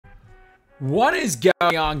What is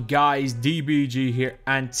going on, guys? DBG here,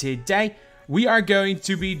 and today we are going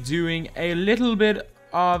to be doing a little bit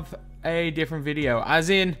of a different video, as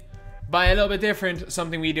in, by a little bit different,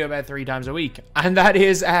 something we do about 3 times a week, and that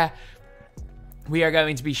is we are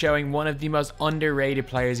going to be showing one of the most underrated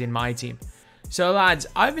players in my team. So lads,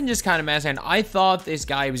 I've been just kind of messing. I thought this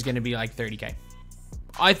guy was going to be like 30k.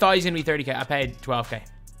 I thought he's going to be 30k. I paid 12k.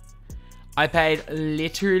 I paid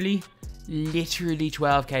literally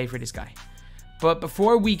 12k for this guy. But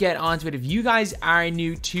before we get onto it, if you guys are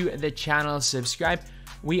new to the channel, subscribe.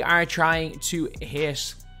 We are trying to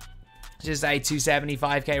hit just a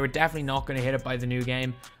 275k. We're definitely not going to hit it by the new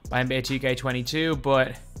game, by NBA 2K22,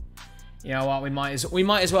 but you know what, we might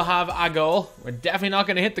as well have a goal. We're definitely not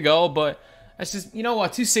going to hit the goal, but that's just, you know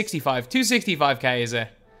what, 265k is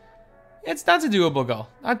that's a doable goal.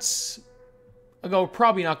 That's a goal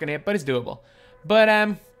probably not going to hit, but it's doable.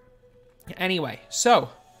 But anyway, so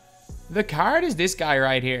the card is this guy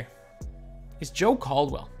right here. It's Joe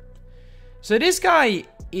Caldwell. So this guy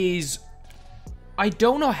is, I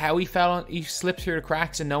don't know how he slipped through the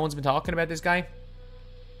cracks and no one's been talking about this guy.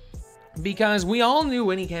 Because we all knew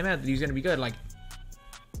when he came out that he was going to be good. Like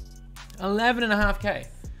 11.5k.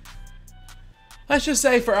 Let's just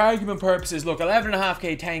say for argument purposes, look,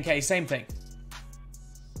 11.5k, 10k, same thing.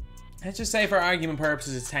 Let's just say for argument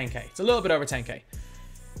purposes it's 10k. It's a little bit over 10k.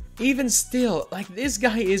 Even still, like, this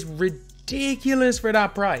guy is ridiculous for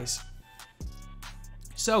that price.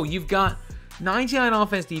 So you've got 99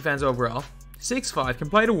 offense defense overall, 6'5", can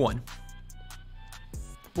play to 1,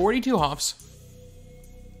 42 hops,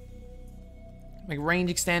 like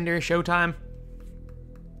range extender, showtime.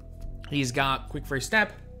 He's got quick first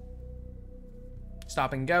step,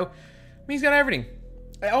 stop and go. I mean, he's got everything.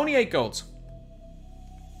 Only 8 golds.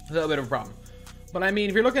 A little bit of a problem. But I mean,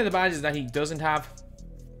 if you're looking at the badges that he doesn't have,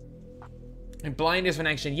 and blindness for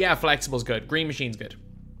next gen, yeah, flexible's good. Green machine's good.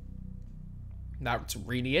 That's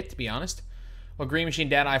really it, to be honest. Well, green machine,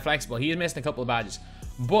 dead eye, flexible. He is missing a couple of badges,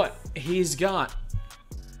 but he's got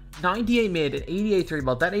 98 mid and 88 3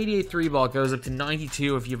 ball. That 88 3 ball goes up to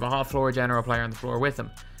 92 if you have a hot floor general player on the floor with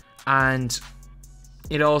him, and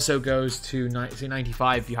it also goes to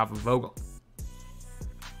 95 if you have a Vogel.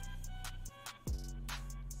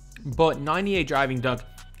 But 98 driving dunk,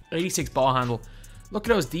 86 ball handle. Look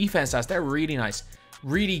at those defense stats. They're really nice.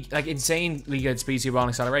 Really, like, insanely good speed, super ball, and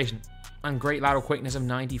acceleration. And great lateral quickness of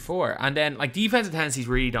 94. And then, like, defensive tendencies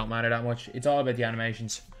really don't matter that much. It's all about the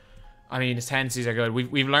animations. I mean, his tendencies are good.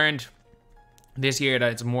 We've learned this year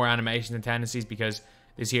that it's more animation than tendencies, because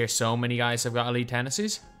this year so many guys have got elite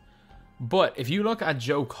tendencies. But if you look at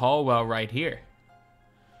Joe Caldwell right here,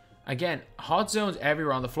 again, hot zones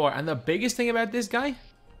everywhere on the floor. And the biggest thing about this guy,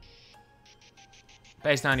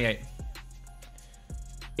 base 98.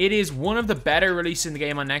 It is one of the better releases in the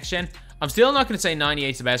game on next gen. I'm still not going to say 98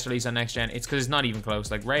 is the best release on next gen. It's because it's not even close.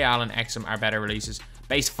 Like, Ray Allen, Exum are better releases.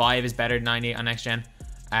 Base 5 is better than 98 on next gen.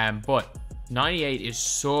 But 98 is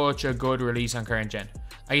such a good release on current gen.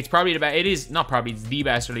 Like, it's probably the best. It is not probably, it's the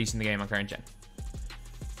best release in the game on current gen.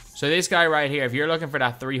 So this guy right here, if you're looking for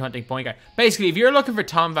that 3 hunting point guy, basically if you're looking for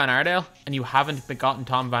Tom Van Ardale and you haven't gotten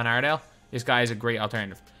Tom Van Ardale, this guy is a great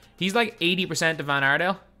alternative. He's like 80% of Van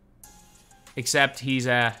Ardale, except he's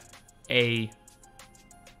a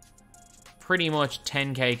pretty much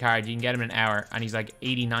 10k card. You can get him in an hour, and he's like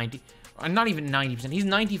 80, 90, not even 90%. He's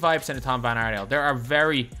 95% of Tom Van Ardale. There are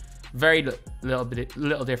very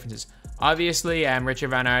little differences. Obviously, Richard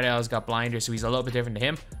Van Ardale has got blinders, so he's a little bit different to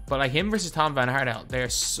him. But like, him versus Tom Van Ardale, they're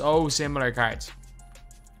so similar cards.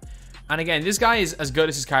 And again, this guy is as good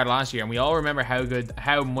as his card last year, and we all remember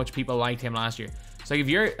how much people liked him last year. So like, if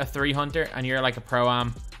you're a 3 hunter and you're like a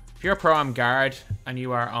pro-am, if you're a pro-am guard and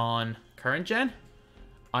you are on current gen,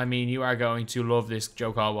 I mean, you are going to love this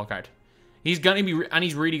Joe Caldwell card. He's going to be, and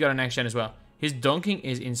he's really good on next gen as well. His dunking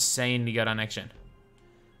is insanely good on next gen.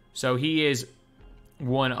 So he is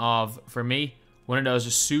one of, for me, one of those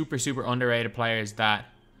just super underrated players that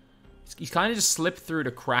he's kind of just slipped through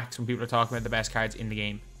the cracks when people are talking about the best cards in the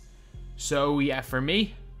game. So yeah, for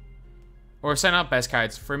me, or say not best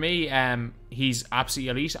cards, for me, he's absolutely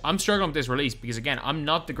elite. I'm struggling with this release because, again, I'm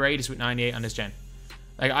not the greatest with 98 on this gen.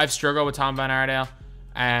 Like, I've struggled with Tom Van Ardale.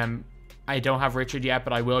 I don't have Richard yet,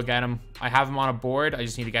 but I will get him. I have him on a board. I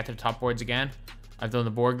just need to get to the top boards again. I've done the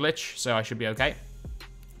board glitch, so I should be okay.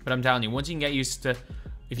 But I'm telling you, once you can get used to,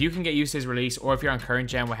 if you can get used to his release, or if you're on current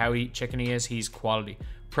gen with how chicken he is, he's quality.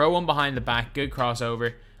 Pro 1 behind the back, good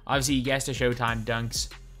crossover. Obviously, he gets the showtime dunks,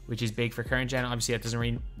 which is big for current gen. Obviously, that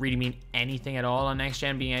doesn't really mean anything at all on next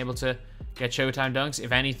gen, being able to get showtime dunks.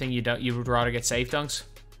 If anything, you would rather get safe dunks.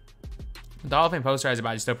 The Hall of Fame poster as a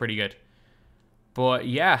badge is still pretty good. But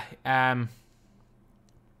yeah,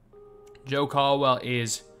 Joe Caldwell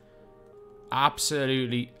is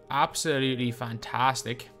absolutely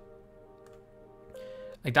fantastic.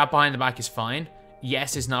 Like, that behind the back is fine.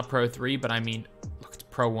 Yes, it's not Pro 3, but I mean, look, it's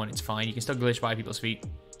Pro 1, it's fine. You can still glitch by people's feet.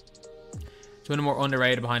 It's one of the more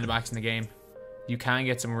underrated behind the backs in the game. You can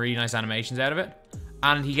get some really nice animations out of it.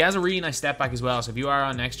 And he has a really nice step back as well. So if you are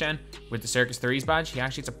on next gen with the Circus 3's badge, he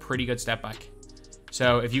actually gets a pretty good step back.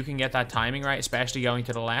 So if you can get that timing right, especially going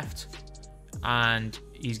to the left, and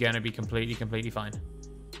he's going to be completely fine.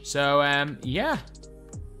 So, yeah.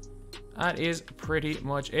 That is pretty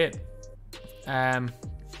much it. Now,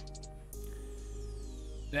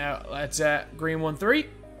 let's green 1-3.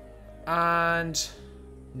 And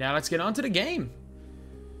now let's get on to the game.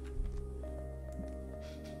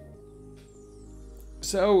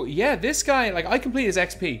 So, yeah, this guy, like, I complete his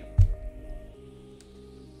XP.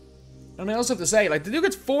 And I also have to say, like, the dude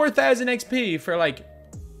gets 4,000 XP for, like,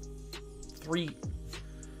 three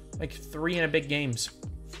and a bit games.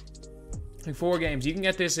 Like, 4 games. You can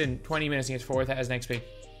get this in 20 minutes and get 4,000 XP.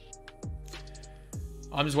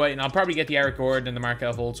 I'm just waiting. I'll probably get the Eric Gordon and the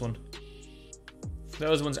Markel Fultz one.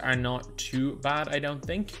 Those ones are not too bad, I don't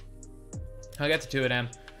think. I'll get to 2 of them.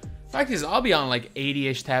 Fact is, I'll be on like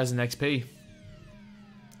 80-ish thousand XP.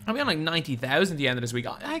 I'll be on like 90,000 at the end of this week.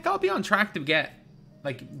 I'll be on track to get,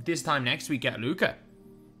 like, this time next week, get Luca.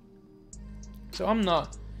 So I'm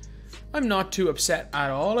not too upset at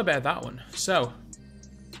all about that one. So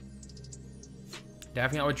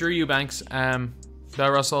definitely not with Drew Eubanks, Bill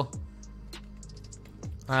Russell.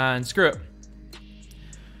 And screw it.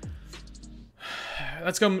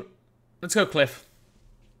 Let's go Cliff.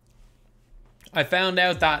 I found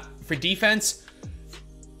out that for defense,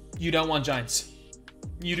 you don't want Giants.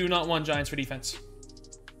 You do not want Giants for defense.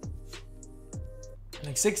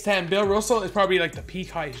 Like 6'10", Bill Russell is probably like the peak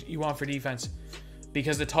height you want for defense,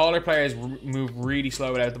 because the taller players move really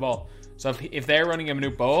slow without the ball. So if they're running a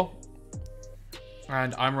Manute Bol,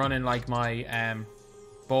 and I'm running like my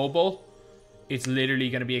Bol, it's literally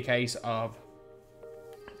going to be a case of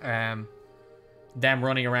them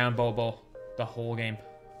running around Bol the whole game.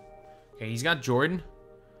 Okay, he's got Jordan,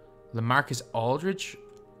 LaMarcus Aldridge.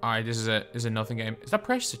 All right, this is a nothing game. Is that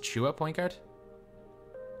Precious Achiuwa point guard?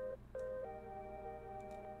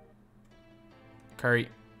 Curry.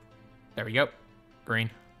 There we go. Green.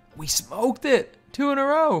 We smoked it. 2 in a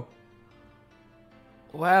row.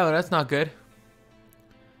 Wow, that's not good.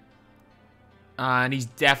 And he's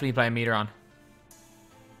definitely playing meter on.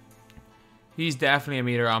 He's definitely a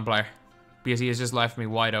meter on player, because he has just left me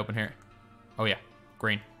wide open here. Oh yeah,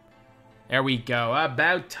 green. There we go.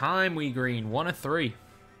 About time we green. 1 of 3. To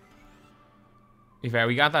be fair,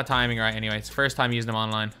 we got that timing right anyway. It's the first time using them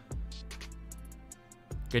online.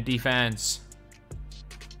 Good defense.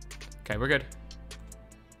 Okay, we're good.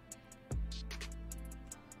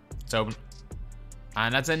 It's open.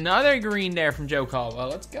 And that's another green there from Joe Caldwell.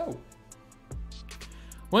 Let's go.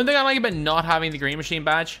 One thing I like about not having the green machine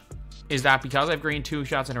badge is that because I've green 2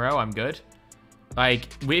 shots in a row, I'm good. Like,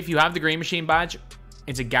 if you have the green machine badge,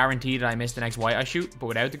 it's a guarantee that I miss the next white I shoot. But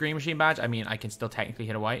without the green machine badge, I mean, I can still technically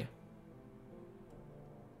hit a white.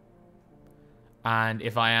 And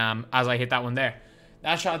if I am, as I hit that one there,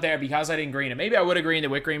 that shot there, because I didn't green it, maybe I would have greened it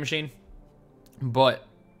with green machine, but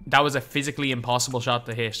that was a physically impossible shot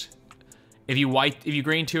to hit. If you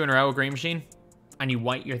green 2 in a row with green machine and you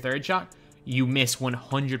white your 3rd shot, you miss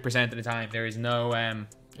 100% of the time. There is no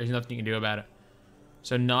there's nothing you can do about it.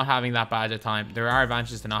 So not having that badge at time, there are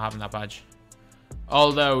advantages to not having that badge.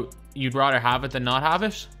 Although you'd rather have it than not have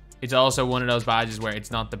it, it's also one of those badges where it's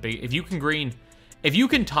not the big. If you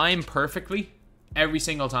can time perfectly every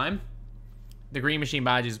single time, the green machine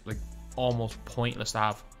badge is like almost pointless to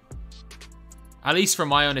have. At least from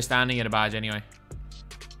my understanding of the badge anyway.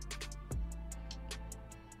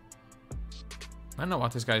 I don't know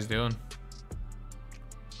what this guy's doing.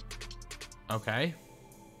 Okay.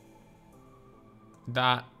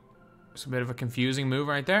 That's a bit of a confusing move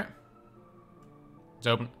right there. It's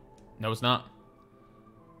open. No, it's not.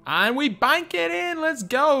 And we bank it in. Let's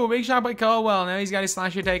go. Big shot by Caldwell. Now he's got his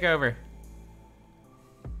slasher takeover.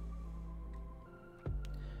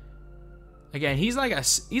 Again, he's like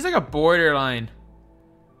a borderline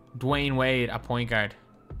Dwayne Wade at point guard,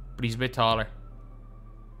 but he's a bit taller.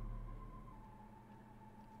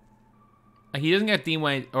 Like, he doesn't get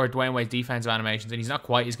Dwayne Wade's defensive animations, and he's not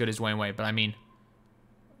quite as good as Dwayne Wade. But I mean,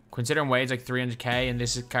 considering Wade's like 300k and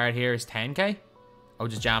this card here is 10k, I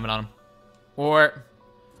would just jam it on him. Or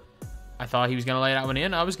I thought he was gonna lay that one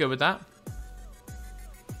in. I was good with that.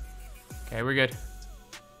 Okay, we're good.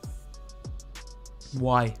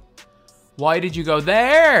 Why? Why did you go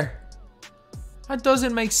there? That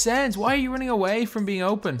doesn't make sense. Why are you running away from being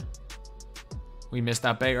open? We missed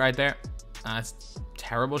that bait right there. That's a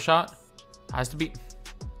terrible shot. Has to be.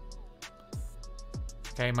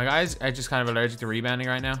 Okay, my guys are just kind of allergic to rebounding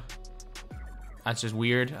right now. That's just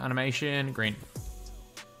weird animation. Green.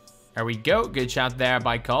 There we go. Good shot there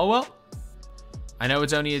by Caldwell. I know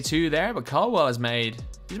it's only a 2 there, but Caldwell has made,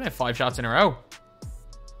 he's made 5 shots in a row.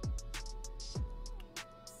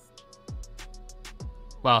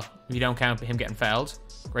 Well, if you don't count him getting fouled.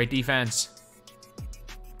 Great defense.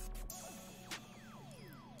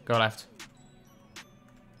 Go left.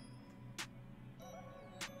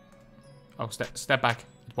 Oh, step back.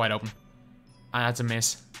 It's wide open. And that's a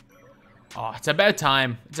miss. Oh, it's about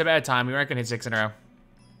time. It's about time. We weren't going to hit 6 in a row.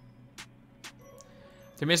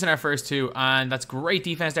 They're missing our first 2, and that's great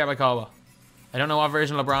defense there by Caldwell. I don't know what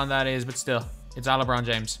version of LeBron that is, but still. It's all LeBron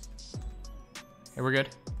James. Okay, we're good.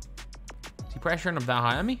 Is he pressuring up that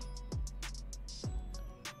high on me?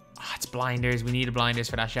 Ah, it's blinders. We needed blinders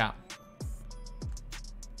for that shot.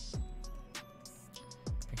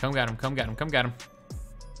 Okay, come get him. Come get him. Come get him.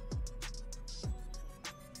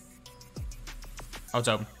 Oh, it's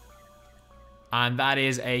open. And that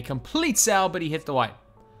is a complete sell, but he hit the white.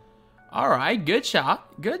 All right, good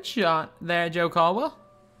shot. Good shot there, Joe Caldwell.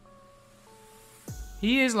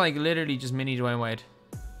 He is like literally just mini Dwayne Wade.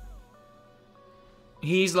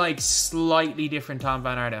 He's like slightly different Tom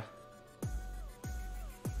Van Ardale.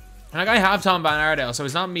 And like I have Tom Van Ardale, so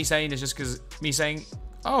it's not me saying this just because me saying,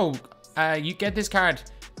 oh, you get this card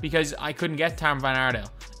because I couldn't get Tom Van Ardale.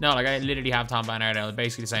 No, like I literally have Tom Van Ardale,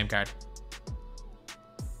 basically the same card.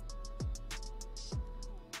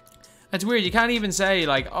 It's weird. You can't even say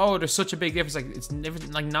like, oh, there's such a big difference. Like it's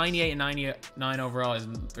like 98 and 99 overall.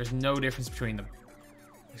 There's no difference between them.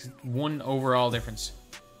 There's one overall difference.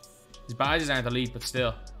 His badges aren't elite, but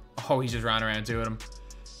still. Oh, he just ran around 2 of them.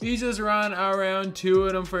 He just ran around 2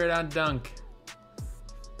 of them for that dunk.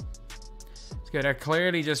 It's good. They're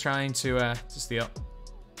clearly just trying to steal.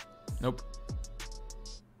 Nope.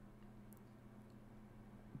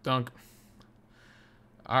 Dunk.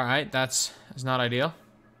 All right, that's not ideal.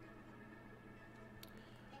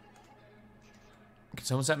 Can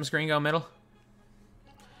someone set my screen go middle?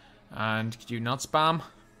 And could you not spam?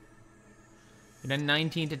 You're then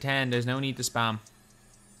 19 to 10. There's no need to spam.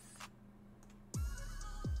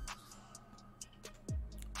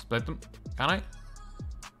 Split them. Can I?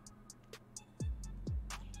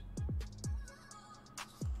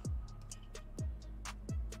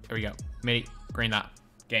 There we go. Midi. Green that.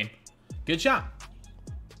 Game. Good shot.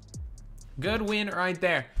 Good win right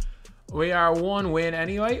there. We are 1 win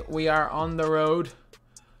anyway. We are on the road.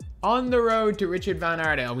 On the road to Richard Van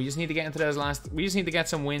Ardale. We just need to get into those last. We just need to get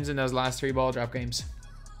some wins in those last 3 ball drop games,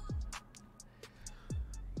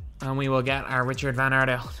 and we will get our Richard Van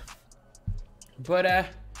Ardale. But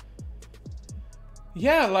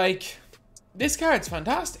yeah, like this card's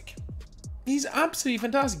fantastic. He's absolutely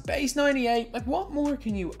fantastic. Base 98. Like, what more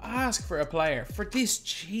can you ask for a player for this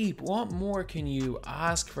cheap? What more can you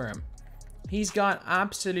ask for him? He's got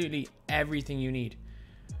absolutely everything you need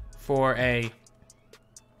for a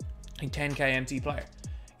 10k MT player.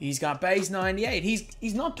 He's got base 98.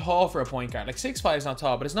 He's not tall for a point guard. Like 6'5" is not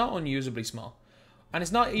tall, but it's not unusably small. And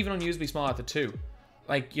it's not even unusably small at the 2.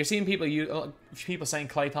 Like you're seeing people saying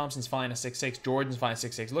Klay Thompson's fine at 6'6", Jordan's fine at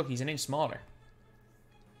 6'6". Look, he's an inch smaller.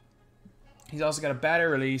 He's also got a better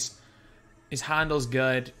release. His handle's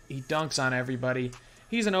good. He dunks on everybody.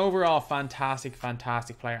 He's an overall fantastic,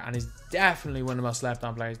 fantastic player and is definitely one of the most slept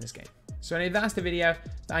on players in this game. So anyway, that's the video.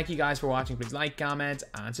 Thank you guys for watching. Please like, comment,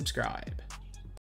 and subscribe.